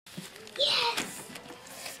Yes!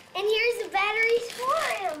 And here's the batteries for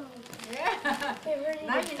him. Yeah. Ready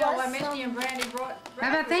Now to you know why bust Misty and Brandy brought. How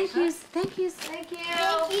about thank yous? Thank yous. Thank you.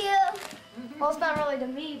 Thank you. Well, it's not really to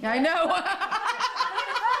me. I know.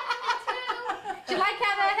 Did you like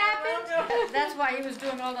how that happened? That's why he was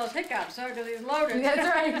doing all those hiccups, so because he's loaded.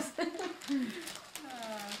 That's right.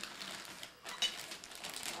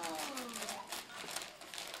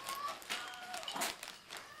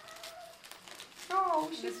 Oh,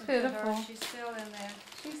 she's Listen to her, pitiful. she's still in there.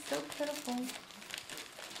 She's so pitiful.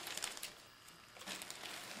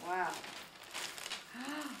 Wow.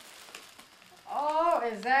 Oh,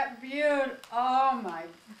 is that beautiful? Oh my.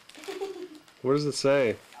 What does it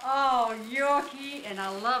say? Oh, Yorkie, and I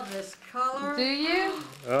love this color. Do you?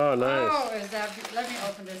 Oh, nice. Oh, is that? Let me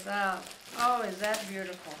open this out. Oh, is that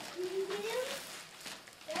beautiful?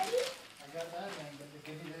 Ready? I got that thing, but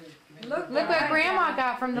give me the. Look what Grandma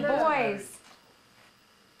got from the boys.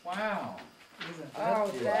 Wow. Isn't that Oh,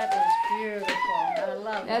 cute? that is beautiful. I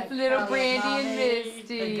love That's that little color, Brandy Mommy. and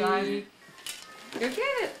The guy- Misty. Go get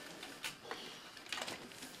it.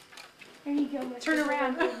 There you go, Mr. Turn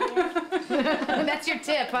around. President. That's your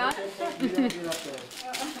tip, huh? You don't get up there.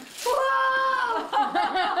 Whoa!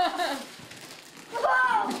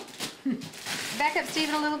 Whoa! Back up,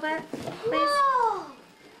 Stephen, a little bit, please. Whoa!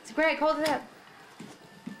 It's Greg, hold it up.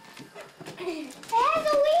 It has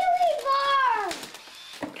a wheelie bar!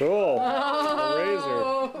 Cool.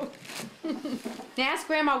 Oh. Now ask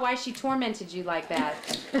Grandma why she tormented you like that.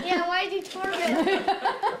 Yeah, why did you torment me?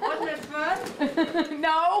 Wasn't it fun?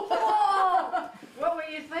 No. Whoa! What were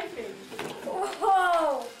you thinking?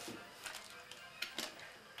 Whoa!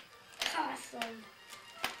 Awesome.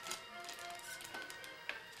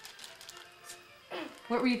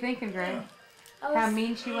 What were you thinking, Greg? I How was-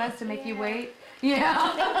 mean she was to make you Yeah. wait?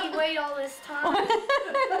 Yeah. Make you wait all this time.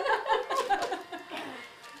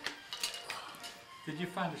 Did you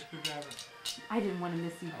find a screwdriver? I didn't want to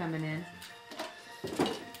miss you coming in. Is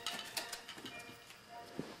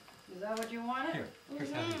that what you wanted? Here,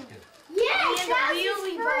 here's how these get. Yes, And the that's wheelie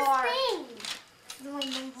his first bar. thing. See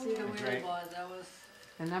the wheelie Great. bars, that was.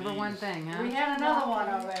 The number one thing, huh? We had another one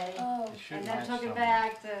already. Oh. They should And then match took it somewhere.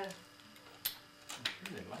 back to. I'm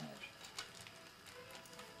sure they latch.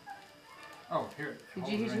 Oh, here. Did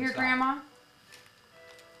hold you her hear inside. Grandma?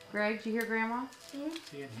 Greg, did you hear Grandma? See in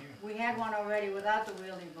here. We had one already without the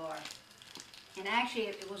wheelie bar. And actually,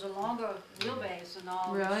 it was a longer wheelbase and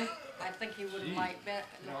all. Really? I think he would have Gee. liked that.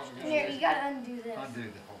 No, Here, you gotta undo this. Undo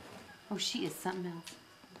the whole thing. Oh, she is something else.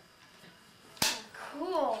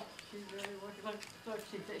 Cool. She's really working. Look,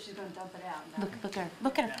 she's gonna dump it out. Look at her.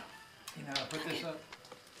 Look at her. Now, you know how to put this up?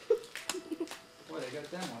 Boy, they got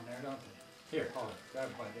them on there, don't they? Here, hold it. Grab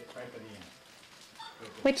it right by the end.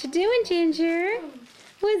 What you doing, Ginger?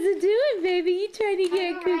 What's it doing, baby? You trying to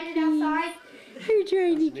get Wanna ride it outside? You're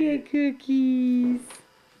trying to get cookies.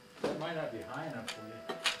 That might not be high enough for you.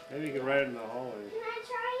 Maybe you can ride in the hallway. Can I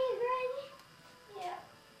try it, Granny?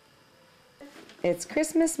 Yeah. It's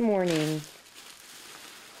Christmas morning.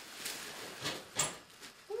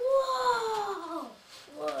 Whoa!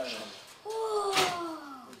 Whoa! Whoa!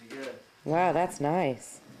 What'd you get? Wow, that's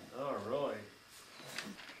nice. Oh, really?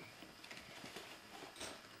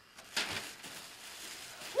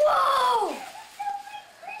 Whoa!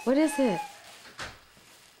 What is it?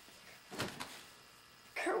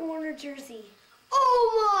 Kurt Warner jersey.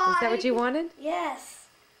 Oh my! Is that what you wanted? Yes.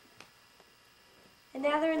 And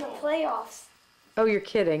now they're in the playoffs. Oh, you're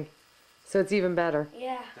kidding. So it's even better.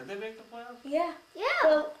 Yeah. Did they make the playoffs? Yeah. Yeah.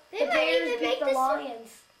 Well, They the might Bears even beat make the the Lions,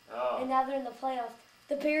 Oh. and now they're in the playoffs.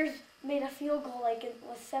 The Bears made a field goal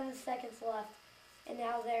with 7 seconds left, and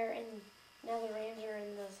now the Rams are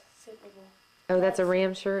in the Super Bowl. Oh, that's a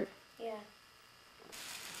Ram shirt? Yeah.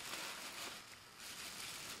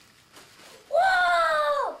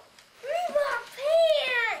 Whoa! Reebok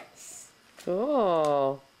pants!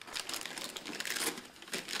 Cool.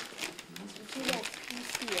 See, that's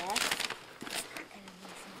PCS.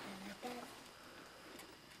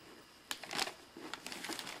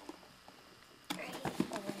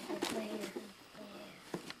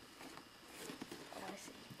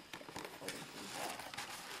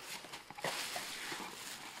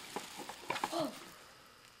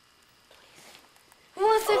 Who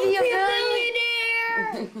wants to be a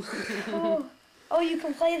billionaire? Oh, you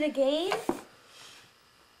can play the game?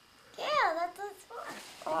 Yeah, that's fun.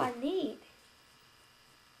 Oh, neat.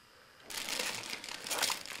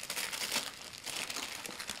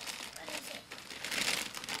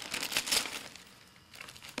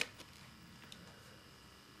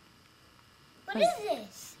 What is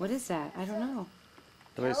this? What is that? I don't know.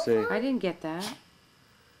 Let me see. I didn't get that.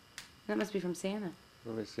 That must be from Santa.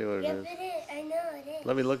 Let me see what it Yep, is. it is. I know it is.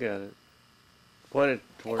 Let me look at it. Point it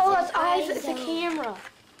towards Oh, it. it's eyes. It's a camera.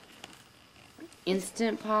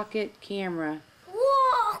 Instant pocket camera.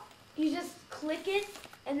 Whoa! You just click it,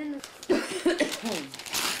 and then.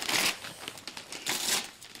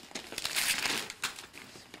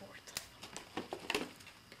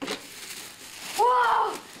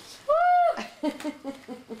 Whoa! Woo!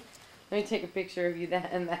 Let me take a picture of you that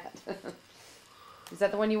and that. Is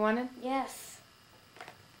that the one you wanted? Yes.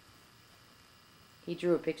 He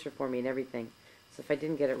drew a picture for me and everything. So if I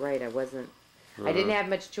didn't get it right, I didn't have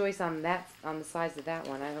much choice on the size of that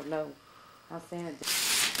one. I don't know how Santa did.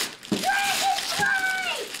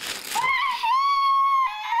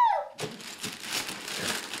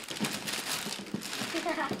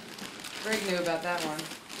 Greg knew about that one.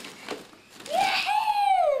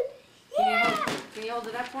 Can you hold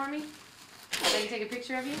it up for me? So I can take a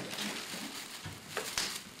picture of you?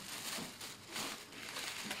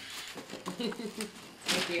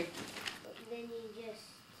 Thank you. Then you just.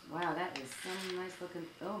 Wow, that is some nice looking.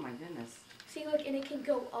 Oh my goodness. See, look, and it can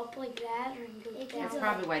go up like that, or it can go It can down. That's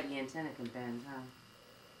probably why the antenna can bend, huh?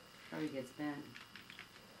 Probably gets bent.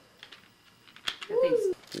 I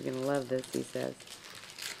think you're gonna love this, he says.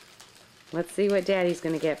 Let's see what Daddy's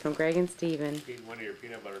gonna get from Greg and Steven. One of your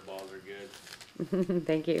peanut butter balls are good.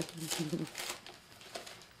 Thank you.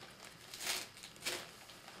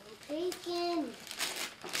 Bacon.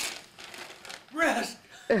 Rest!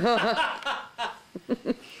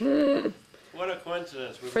 What a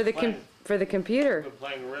coincidence. We've For the for the computer. been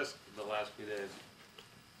playing Risk the last few days.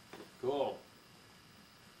 Cool.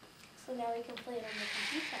 So now we can play it on the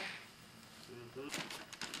computer.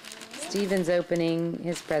 Steven's opening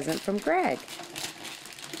his present from Greg.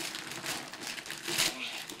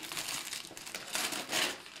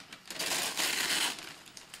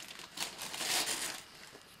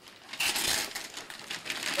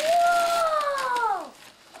 Whoa!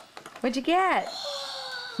 What'd you get?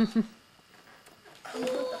 Comes with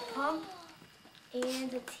a pump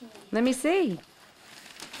and a tee. Let me see.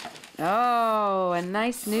 Oh, a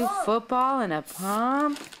nice new football and a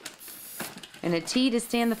pump. And a tee to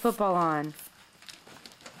stand the football on.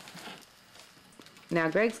 Now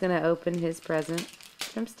Greg's going to open his present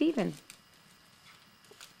from Steven.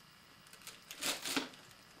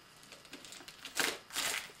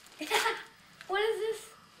 What is this?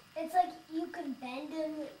 It's like you can bend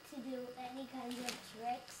them to do any kinds of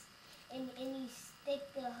tricks, and you stick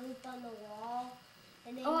the hoop on the wall,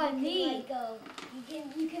 and then Oh, you can neat. like go.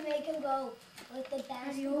 You can make them go with the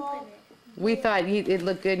How do you basketball. open it? We thought it'd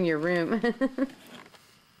look good in your room.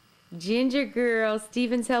 Ginger girl,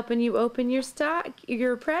 Steven's helping you open your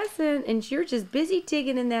present, and you're just busy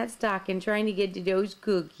digging in that stocking trying to get to those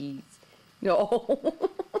cookies. No.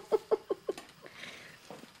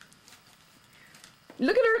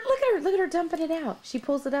 Look at her dumping it out. She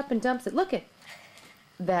pulls it up and dumps it. Look at.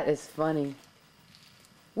 That is funny.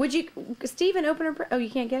 Would you, Steven, open her? Oh, you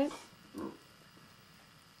can't get it?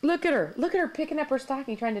 Look at her picking up her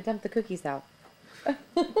stocking, trying to dump the cookies out.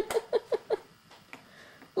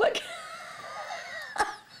 Look.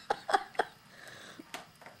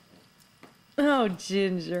 Oh,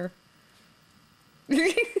 Ginger.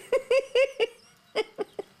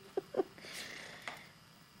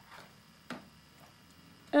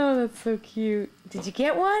 Oh, that's so cute. Did you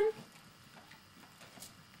get one?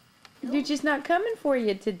 You're just not coming for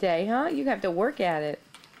you today, huh? You have to work at it.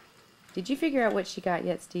 Did you figure out what she got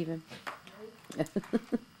yet, Steven? Gotta open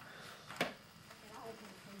from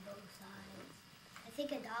both sides. I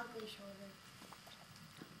think a dog leash holder.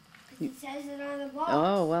 'Cause it says it on the box.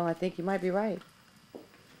 Oh, well, I think you might be right.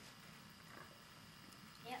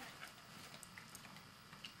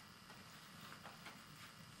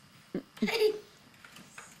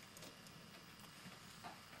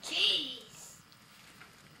 Jeez.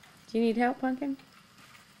 Do you need help, Pumpkin?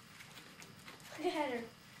 Look at her.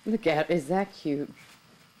 Look at her. Is that cute?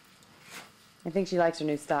 I think she likes her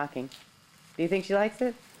new stocking. Do you think she likes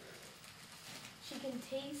it? She can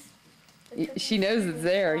taste. the She cookies knows through it's the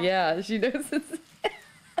there. top. Yeah, she knows it's there.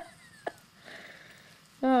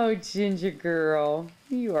 Oh, Ginger girl.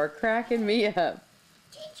 You are cracking me up.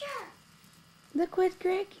 Ginger. Look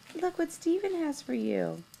what Steven has for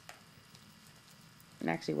you. And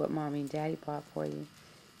actually what Mommy and Daddy bought for you.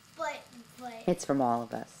 But. It's from all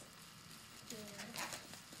of us. Yeah.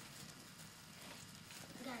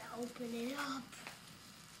 Gotta open it up.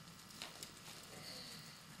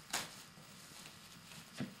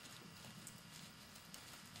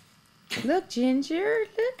 Look, Ginger.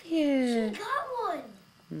 Look She here. got one.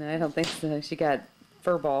 No, I don't think so. She got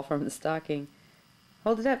fur ball from the stocking.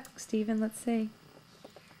 Hold it up, Steven. Let's see.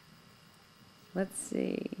 Let's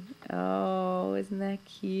see. Oh, isn't that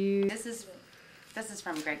cute? This is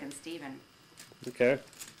from Greg and Steven. Okay.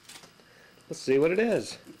 Let's see what it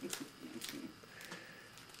is.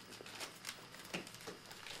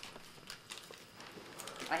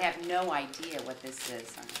 I have no idea what this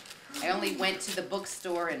is. I only went to the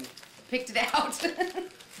bookstore and picked it out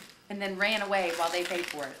and then ran away while they paid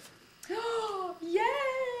for it. Oh,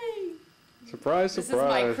 yay! Surprise, This is my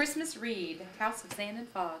surprise. Christmas read, House of Sand and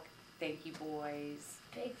Fog. Thank you, boys.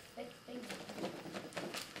 Big, thick thing.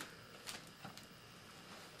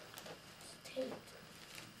 It's taped.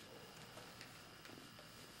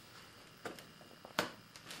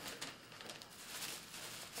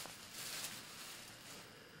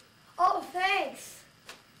 Oh, thanks.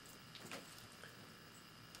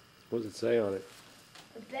 What does it say on it?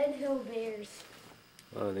 The Ben Hill Bears.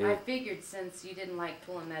 Oh, I neat. figured since you didn't like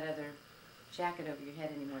pulling that other jacket over your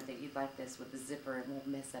head anymore that you'd like this with the zipper and won't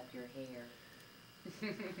mess up your hair.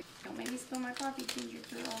 Don't make me spill my coffee, Ginger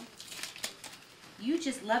girl. You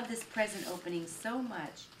just love this present opening so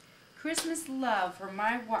much. Christmas love for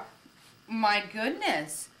my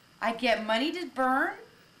goodness. I get money to burn?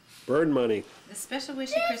 Bird money. The special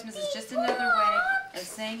wish at Christmas is just another way of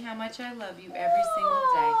saying how much I love you every single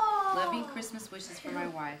day. Loving Christmas wishes for my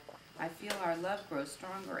wife. I feel our love grows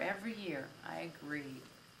stronger every year. I agree.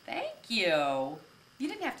 Thank you. You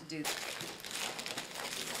didn't have to do that.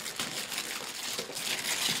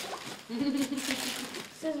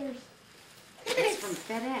 Scissors. It's from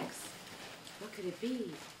FedEx. What could it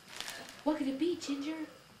be? What could it be, Ginger?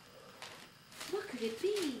 What could it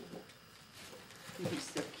be? You're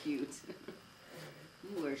so cute.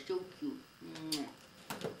 You are so cute. Mwah.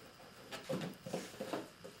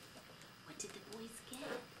 What did the boys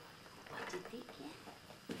get? What did they get?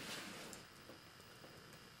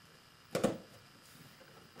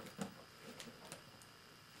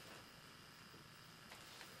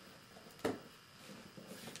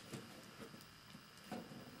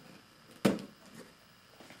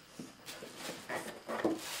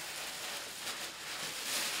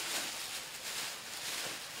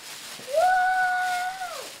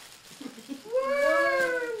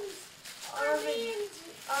 Worms!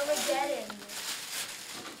 Armageddon.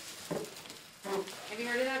 Have you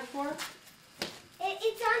heard of that before?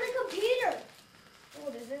 It's on the computer. Oh,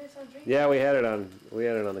 is it? It's on Dream. Yeah, we had it on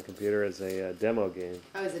the computer as a demo game.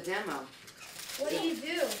 Oh, it's a demo. What do you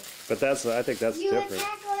do? But I think that's You different.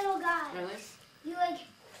 attack little guys. Really? You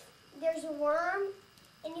there's a worm,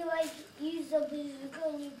 and you use the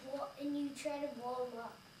bazooka and you try to blow him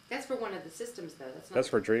up. That's for one of the systems, though. That's not. That's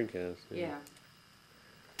for Dreamcast. Yeah.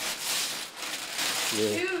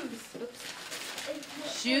 Yeah. Shoes.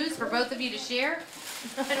 Oops. Shoes for both of you to share?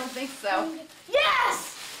 I don't think so.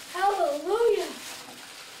 Yes! Hallelujah!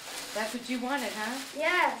 That's what you wanted, huh?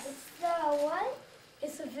 Yes! It's the what?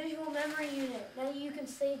 It's a visual memory unit. Now you can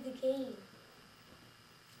save the game.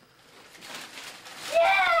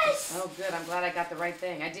 Yes! Oh, good. I'm glad I got the right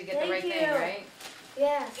thing. I did get the Thank right thing, you. right?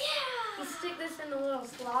 Yes. Yeah! You stick this in the little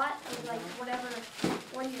slot of whatever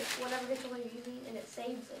controller you're using, and it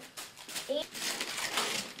saves it.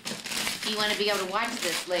 You want to be able to watch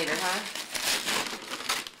this later, huh?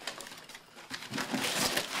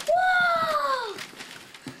 Whoa!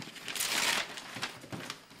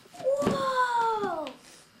 Whoa!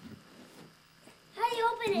 How do you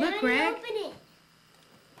open it? Look, How Greg. do you open it?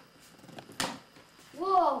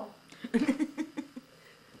 Whoa!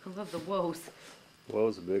 I love the woes.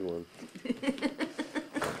 Woe's a big one.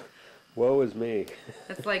 Woe is me.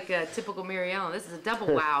 That's like typical Mary Ellen. This is a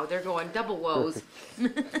double wow. They're going double woes.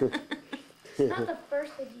 It's not the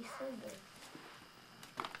 1st of December.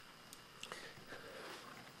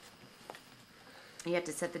 You have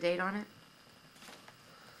to set the date on it?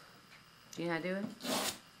 Do you know how to do it?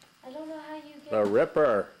 I don't know how you get The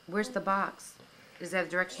Ripper. Where's the box? Does it have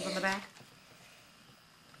directions on the back?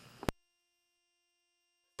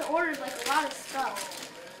 the orders like a lot of stuff.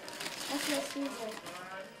 That's what it seems like.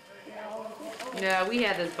 No. No, we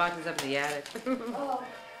had those boxes up in the attic. Oh.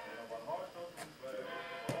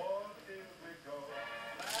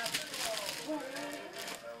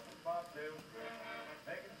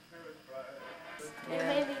 It Yeah.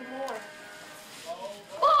 may be more.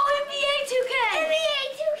 Oh, NBA 2K! NBA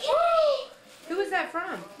 2K! Who was that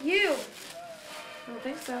from? You! I don't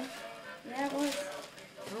think so. Yeah, it was.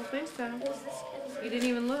 I don't think so. It was this. You didn't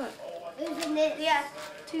even look. Isn't it? Yeah,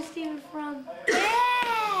 to Steven from. Yeah!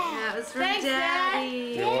 That was from Thanks, Dad.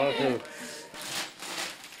 Daddy. You're welcome.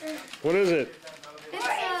 What is it? It's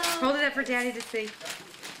Hold it up for Daddy to see.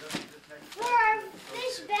 For our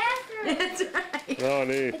fish bathroom. That's right. Oh,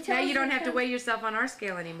 neat. It Now tells you don't have to temp- weigh yourself on our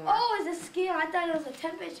scale anymore. Oh, it's a scale. I thought it was a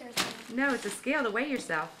temperature or something. No, it's a scale to weigh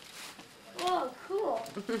yourself. Oh, cool.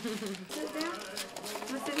 Sit down.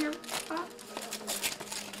 What's in here, Pop?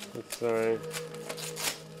 That's alright.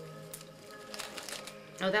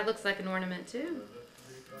 Oh, that looks like an ornament too.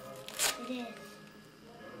 It is.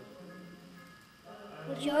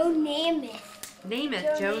 Joe Namath.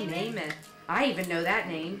 Namath, Joe Joe Namath. Namath. I even know that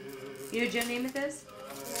name. You know who Joe Namath is?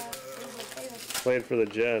 Yeah, it's Played for the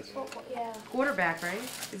Jets. football. Yeah. Quarterback, right?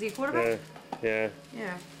 Is he a quarterback? Yeah.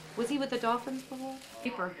 Yeah. Was he with the Dolphins before?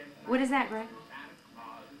 Paper. What is that, Greg?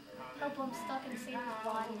 Hope I'm stuck in Santa's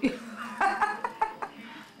body.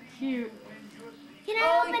 Cute. Can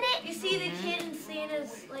I open it? You see the kid in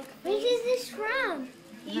Santa's like Where face? is this from?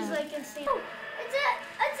 He's like in Santa. It's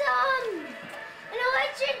an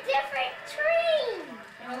electric different train.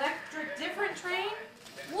 An electric different train?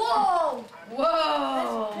 Whoa!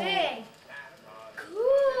 Whoa! That's big.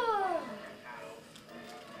 Cool.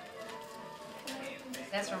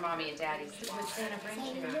 That's for Mommy and Daddy's. What Santa brings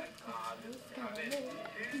you?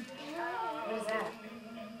 What is that?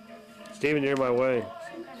 Steven, you're in my way.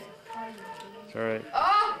 It's alright.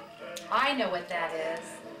 Oh! I know what that is.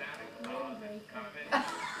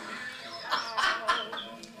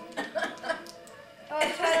 Oh,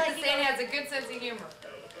 it's probably like you Santa has a good sense of humor.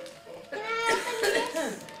 Can I open this?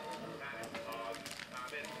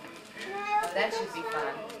 Can I Oh, open that this should be one?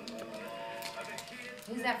 fun.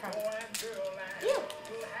 Who's that from? You.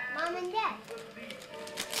 Mom and Dad.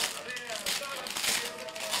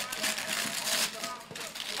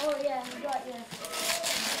 Oh yeah, you got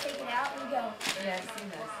this. Take it out and go. Yeah, I've seen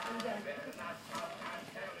this. And go.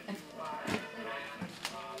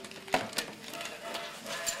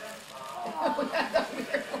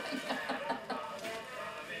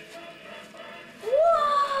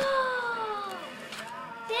 Whoa!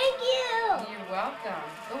 Thank you. You're welcome.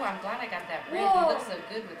 Oh, I'm glad I got that red. Whoa. You look so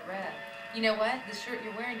good with red. You know what? The shirt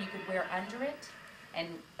you're wearing, you could wear under it and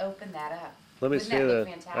open that up. Let me Wouldn't see that look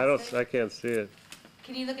that. fantastic? I can't see it.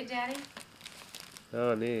 Can you look at Daddy?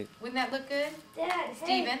 Oh, neat. Wouldn't that look good? Dad,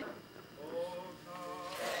 Steven?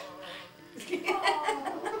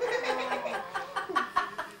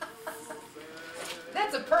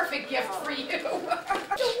 That's a perfect gift for you. To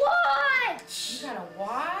watch. You got a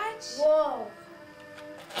watch? Whoa.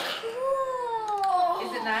 Cool.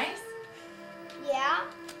 Is it nice? Yeah.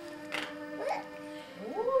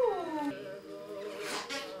 Ooh.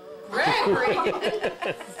 Gregory! Woo!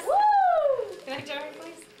 Can I try it,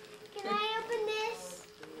 please? Can I open this?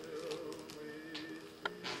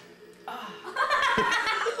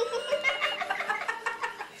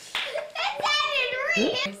 That sounded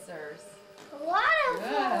real. Erasers. A lot of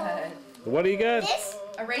them. Good. What do you got? This.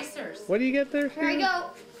 Erasers. What do you get there? Here I go.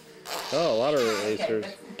 Oh, a lot of Okay, erasers.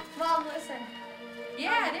 that's- Mom, listen.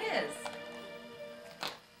 yeah, it is.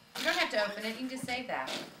 You don't have to open it. You can just save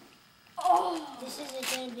that. Oh. This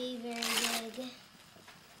isn't going to be very good.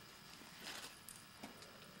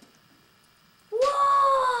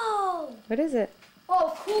 Whoa! What is it?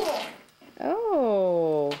 Oh, cool.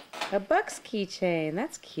 Oh, a Bucks keychain.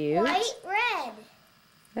 That's cute. White, red.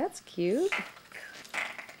 That's cute.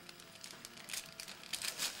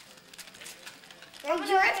 I'm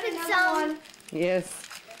dripping some. Yes.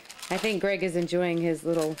 I think Greg is enjoying his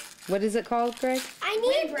little, what is it called, Greg? I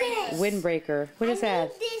need this. Windbreaker. What is I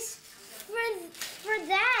that? need this for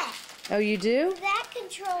that. Oh, you do? That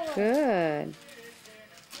controller. Good.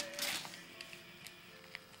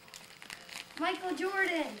 Michael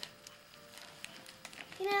Jordan.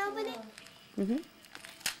 Can I open it? hmm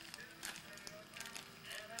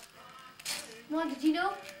Mom, did you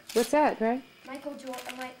know What's that, Greg? Michael Jordan?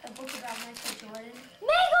 A book about Michael Jordan.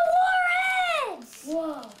 Mega Warheads!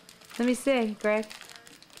 Whoa. Let me see, Greg.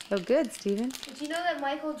 Oh, good, Steven. Did you know that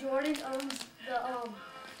Michael Jordan owns the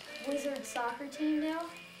Wizard soccer team now?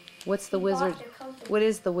 What's the He bought Wizard? their company. What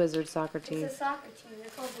is the Wizard soccer It's team? a soccer team. They're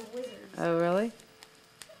called the Wizards. Oh, really?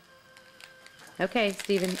 Okay,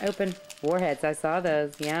 Steven, open. Warheads, I saw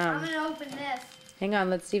those. I'm Yum. gonna open this. Hang on,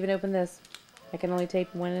 let Steven open this. I can only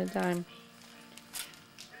tape one at a time.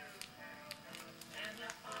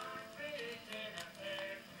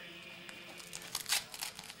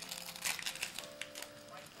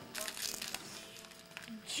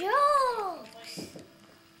 Jokes!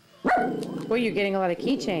 Well, you're getting a lot of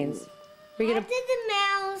keychains. We're What gonna. did the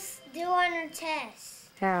mouse do on her test?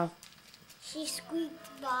 How? She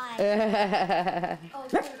squeaked by. Oh,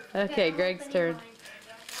 cool. Okay, I'm Greg's opening turn. mine.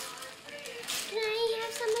 Can I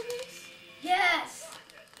have some of this? Yes.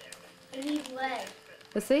 I need lead.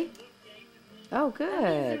 Let's see. Oh, That means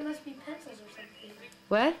there good. must be pencils or something.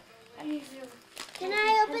 What? That means there. Can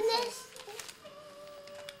I open this?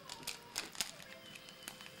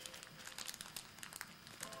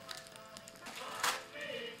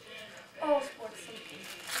 Oh, sports something.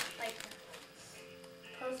 Like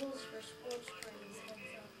puzzles for sports trains.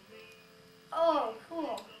 Oh,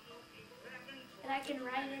 cool. And I can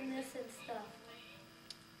write in this and stuff.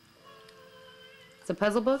 It's a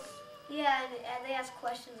puzzle book? Yeah, and they ask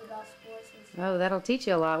questions about sports and stuff. Oh, that'll teach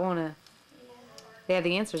you a lot, won't it? Yeah. They have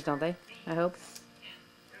the answers, don't they? I hope.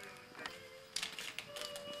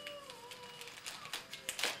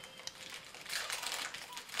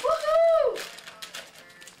 Woohoo!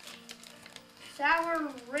 Sour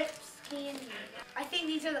Rips candy. I think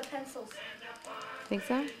these are the pencils. Think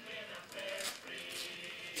so?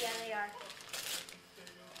 Yeah, they are.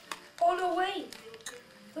 Oh no, wait.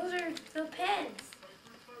 Those are the pens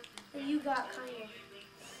that you got, kind of.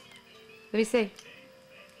 Let me see.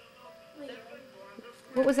 Wait.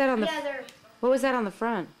 What was that on the? Yeah, What was that on the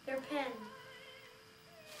front? they're pens.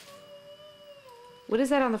 What is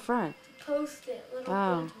that on the front? Post-it, little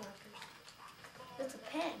Oh. page markers. That's a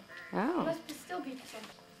pen. It Oh. must still be something.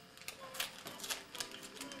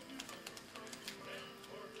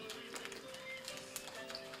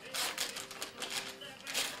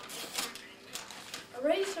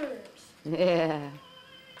 Erasers. Yeah.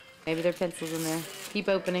 Maybe there are pencils in there. Keep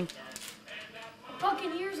opening. A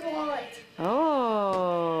Buccaneers wallet.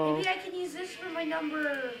 Oh. Maybe I can use this for my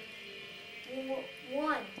number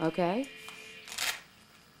 1. Okay.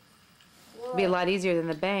 Whoa. Be a lot easier than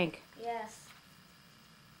the bank. Yes.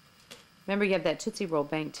 Remember, you have that Tootsie Roll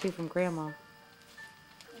bank too from Grandma.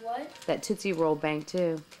 What? That Tootsie Roll bank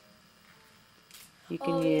too. You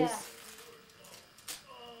can Oh, use. yeah.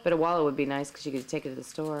 But a wallet would be nice because you could take it to the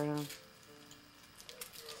store, huh?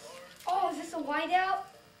 Oh, is this a whiteout?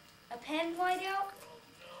 A pen whiteout?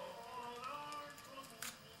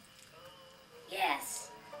 Yes.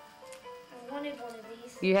 I wanted one of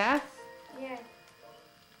these. You have? Yeah.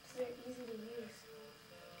 So they're easy to use.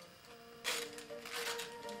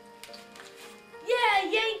 Yeah,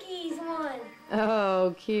 Yankees won.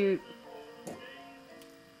 Oh, cute.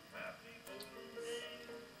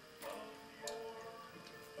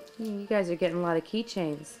 You guys are getting a lot of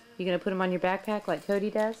keychains. You gonna put them on your backpack like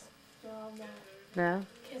Cody does? No, I'm not. No?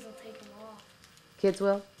 Kids will take them off. Kids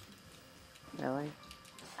will? Really?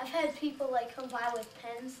 I've had people like come by with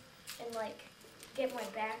pens and like get my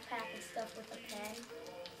backpack and stuff with a pen.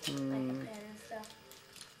 Like a pen and stuff.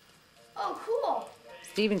 Oh, cool.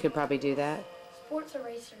 Steven could probably do that. Sports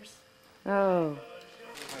erasers. Oh.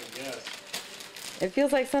 I guess. It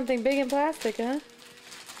feels like something big and plastic, huh?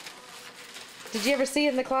 Did you ever see it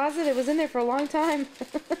in the closet? It was in there for a long time.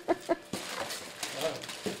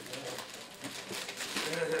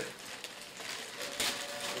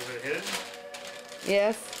 Is it hidden?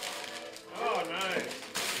 Yes. Oh, nice.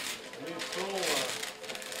 A new tool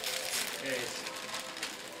case.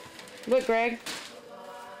 Look, Greg.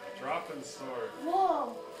 Drop-in sword.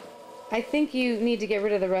 Whoa. I think you need to get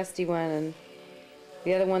rid of the rusty one and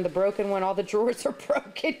the other one, the broken one. All the drawers are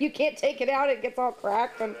broken. You can't take it out. It gets all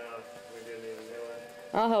cracked. And No, we didn't even do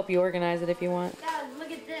it. I'll help you organize it if you want. Dad,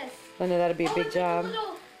 look at this. I know that'd be a Oh, big it's job.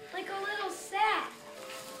 Like a little sack.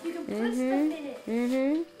 You can put stuff in it.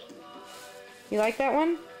 Mm-hmm. You like that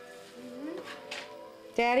one?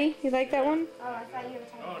 Daddy, you like that one? Oh, I thought you were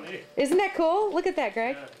talking. Oh, neat. Isn't that cool? Look at that,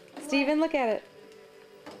 Greg. Yeah. Steven, look at it.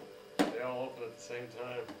 They all open at the same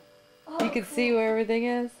time. Oh, You can see where everything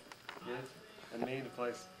is. Yeah. And me to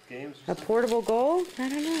play games A or something. portable goal? I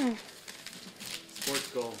don't know. Sports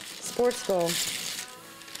goal. Sports goal.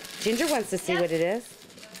 Ginger wants to see what it is.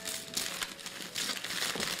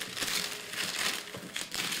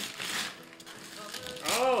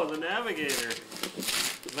 Oh, the navigator.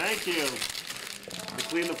 Thank you. To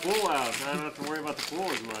clean the pool out. I don't have to worry about the pool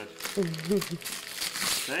as much.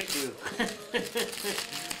 Thank you.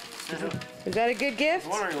 Is that a good I gift?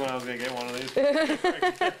 was wondering when I was going to get one of these.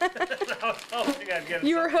 I was hoping I'd get it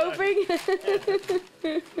You were sometime. hoping?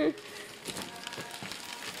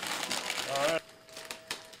 All right.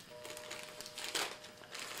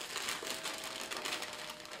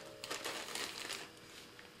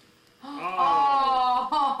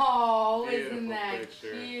 Oh, Beautiful isn't that picture.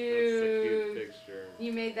 That's a cute? cute picture.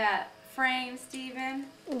 You made that frame, Steven?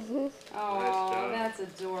 Mm-hmm. Oh, job. that's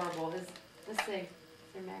adorable. Let's see. Is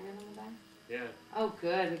there a magnet on the back? Yeah. Oh,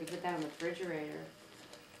 good. We can put that on the refrigerator.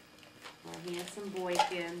 Our handsome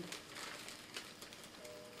boykin.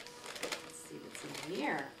 Let's see what's in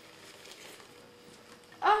here.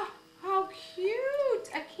 Oh, how cute!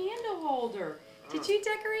 A candle holder. Did you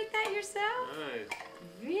decorate that yourself? Nice.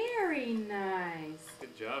 Very nice.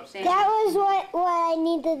 Good job, Thank Steve. That was what I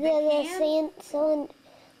needed The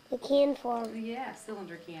the can for. Yeah,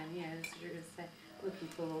 cylinder can. Yeah, that's what you're gonna say. Look, you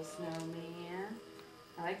put a little snowman.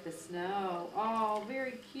 I like the snow. Oh,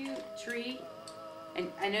 very cute tree.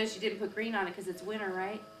 And I noticed you didn't put green on it because it's winter,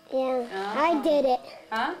 right? Yeah, Oh. I did it.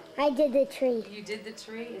 Huh? I did the tree. You did the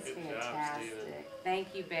tree? It's Good job, fantastic. Steven.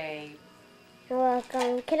 Thank you, babe. You're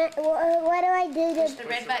welcome. Can I? What do I do Push to? the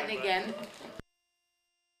red button again.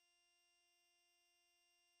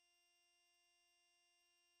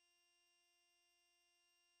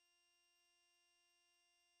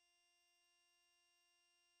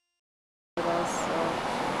 With us,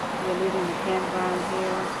 we're leaving the campground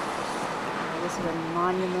here. This is a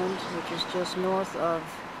monument which is just north of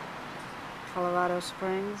Colorado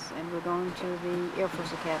Springs, and we're going to the Air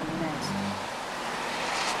Force Academy next.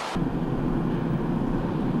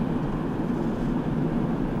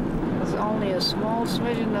 There's only a small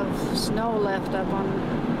smidgen of snow left up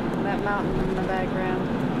on that mountain in the background.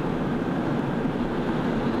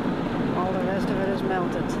 All the rest of it is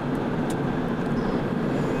melted.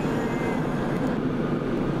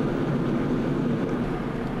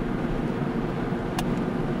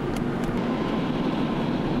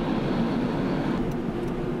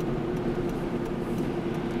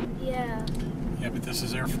 Yeah. Yeah, but this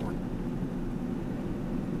is Air Force.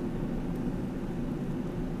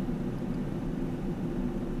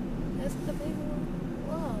 That's the big one.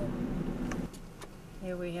 Whoa.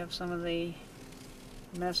 Here we have some of the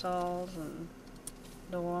mess halls and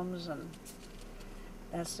dorms, and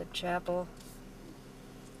that's the chapel,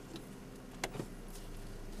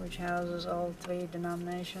 which houses all three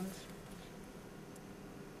denominations.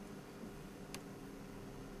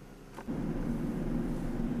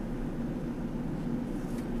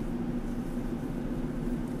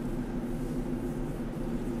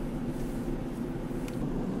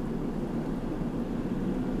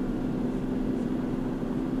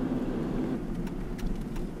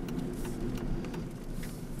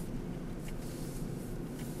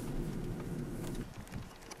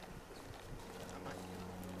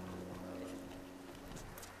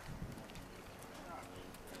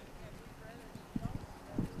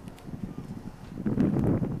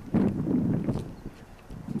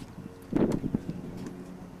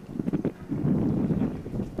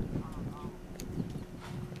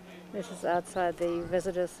 This is outside the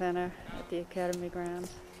visitor center at the Academy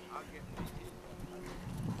grounds.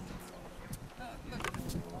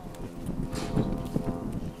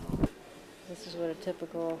 This is what a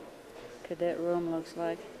typical cadet room looks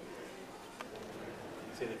like.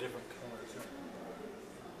 See the different colors.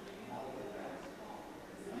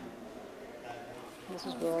 This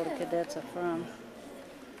is where all the cadets are from.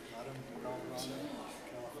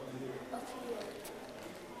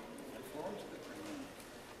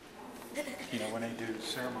 You know, when they do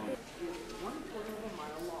ceremony.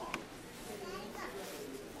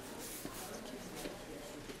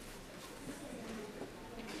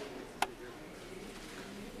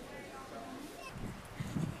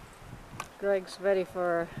 Greg's ready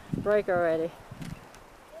for a break already.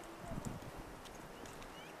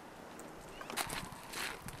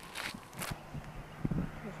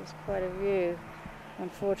 This is quite a view.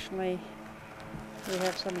 Unfortunately, we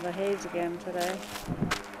have some of the haze again today.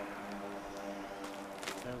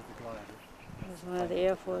 There's the gliders. There's one of the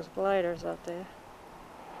Air Force gliders up there.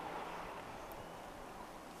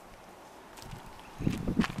 I'm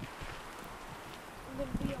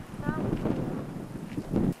gonna be a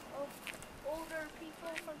fountain of older people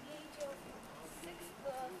from the age of 50.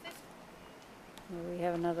 Here we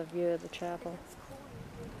have another view of the chapel. It's cool.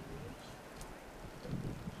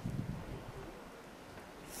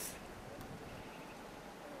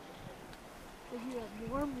 But you have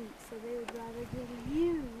more meat, so they would rather go to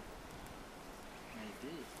you.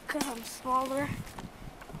 Because I'm smaller.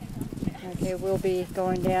 Okay, we'll be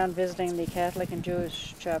going down visiting the Catholic and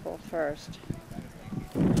Jewish chapel first.